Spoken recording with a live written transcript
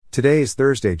Today is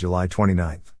Thursday, July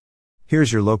 29th.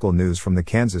 Here's your local news from the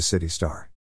Kansas City Star.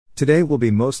 Today will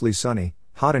be mostly sunny,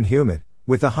 hot and humid,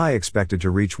 with a high expected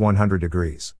to reach 100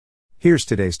 degrees. Here's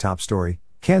today's top story.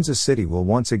 Kansas City will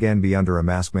once again be under a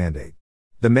mask mandate.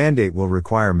 The mandate will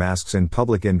require masks in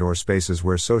public indoor spaces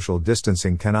where social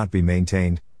distancing cannot be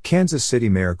maintained, Kansas City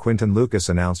Mayor Quinton Lucas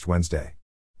announced Wednesday.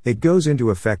 It goes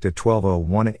into effect at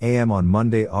 12:01 a.m. on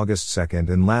Monday, August 2nd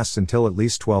and lasts until at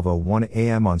least 12:01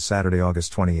 a.m. on Saturday,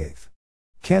 August 28th.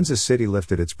 Kansas City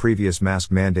lifted its previous mask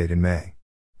mandate in May.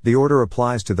 The order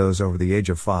applies to those over the age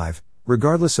of 5,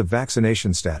 regardless of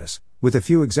vaccination status, with a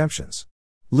few exemptions.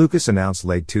 Lucas announced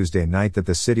late Tuesday night that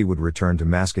the city would return to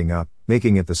masking up,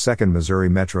 making it the second Missouri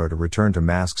metro to return to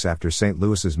masks after St.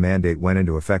 Louis's mandate went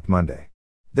into effect Monday.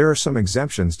 There are some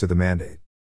exemptions to the mandate.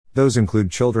 Those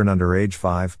include children under age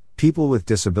 5, people with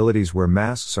disabilities where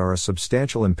masks are a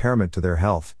substantial impairment to their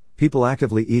health, people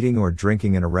actively eating or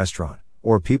drinking in a restaurant,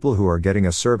 or people who are getting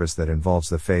a service that involves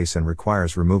the face and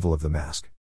requires removal of the mask.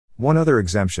 One other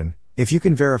exemption: if you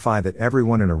can verify that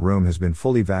everyone in a room has been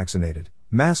fully vaccinated,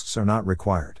 masks are not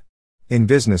required. In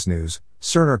business news,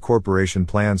 Cerner Corporation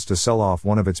plans to sell off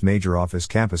one of its major office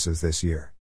campuses this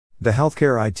year. The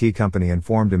healthcare IT company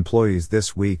informed employees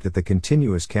this week that the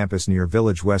continuous campus near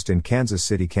Village West in Kansas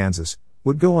City, Kansas,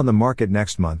 would go on the market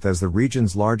next month as the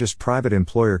region's largest private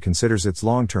employer considers its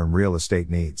long-term real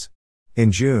estate needs.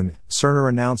 In June, Cerner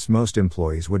announced most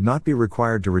employees would not be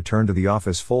required to return to the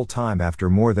office full-time after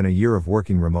more than a year of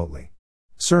working remotely.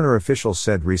 Cerner officials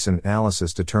said recent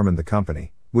analysis determined the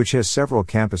company, which has several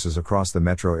campuses across the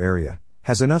metro area,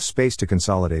 has enough space to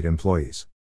consolidate employees.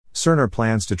 Cerner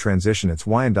plans to transition its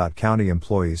Wyandotte County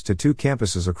employees to 2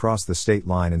 campuses across the state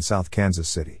line in South Kansas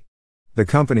City. The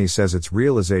company says its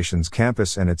Realizations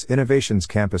campus and its Innovations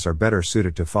campus are better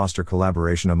suited to foster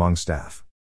collaboration among staff.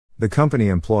 The company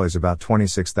employs about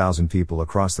 26,000 people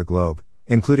across the globe,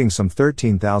 including some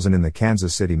 13,000 in the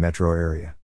Kansas City metro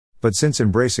area. But since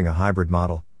embracing a hybrid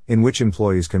model, in which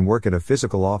employees can work at a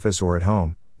physical office or at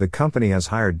home, the company has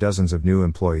hired dozens of new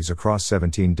employees across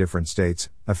 17 different states,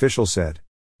 officials said.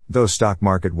 Though stock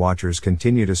market watchers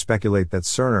continue to speculate that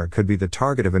Cerner could be the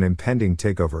target of an impending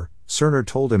takeover, Cerner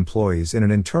told employees in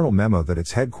an internal memo that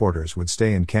its headquarters would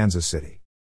stay in Kansas City.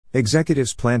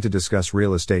 Executives plan to discuss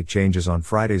real estate changes on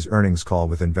Friday's earnings call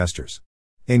with investors.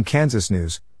 In Kansas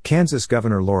news, Kansas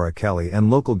Governor Laura Kelly and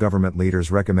local government leaders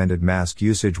recommended mask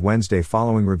usage Wednesday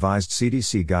following revised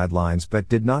CDC guidelines but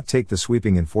did not take the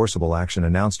sweeping enforceable action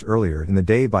announced earlier in the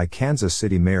day by Kansas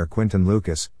City Mayor Quinton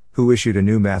Lucas, who issued a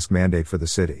new mask mandate for the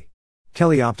city.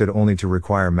 Kelly opted only to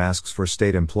require masks for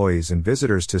state employees and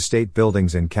visitors to state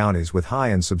buildings in counties with high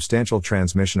and substantial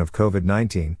transmission of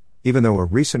COVID-19, even though a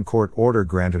recent court order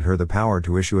granted her the power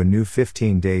to issue a new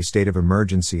 15-day state of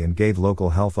emergency and gave local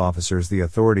health officers the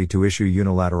authority to issue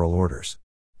unilateral orders.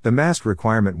 The mask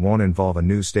requirement won't involve a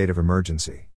new state of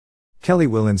emergency. Kelly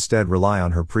will instead rely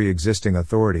on her pre-existing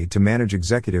authority to manage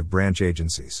executive branch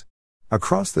agencies.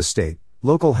 Across the state,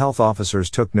 local health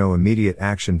officers took no immediate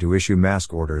action to issue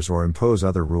mask orders or impose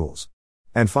other rules.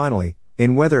 And finally,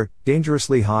 in weather,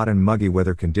 dangerously hot and muggy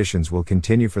weather conditions will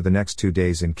continue for the next 2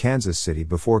 days in Kansas City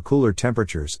before cooler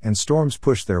temperatures and storms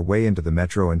push their way into the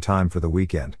metro in time for the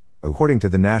weekend, according to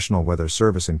the National Weather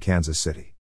Service in Kansas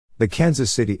City. The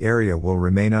Kansas City area will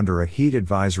remain under a heat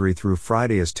advisory through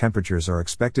Friday as temperatures are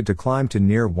expected to climb to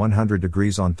near 100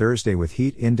 degrees on Thursday with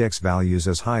heat index values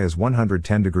as high as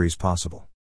 110 degrees possible.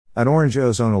 An orange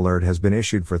ozone alert has been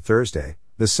issued for Thursday,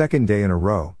 the second day in a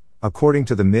row, according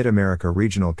to the Mid-America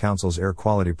Regional Council's Air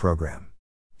Quality Program.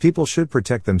 People should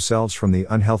protect themselves from the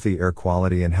unhealthy air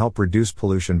quality and help reduce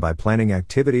pollution by planning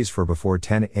activities for before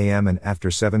 10 a.m. and after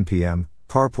 7 p.m.,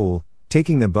 carpool,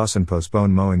 taking the bus and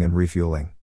postpone mowing and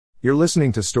refueling. You're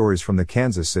listening to stories from the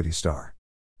Kansas City Star.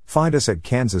 Find us at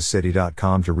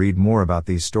kansascity.com to read more about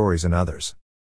these stories and others.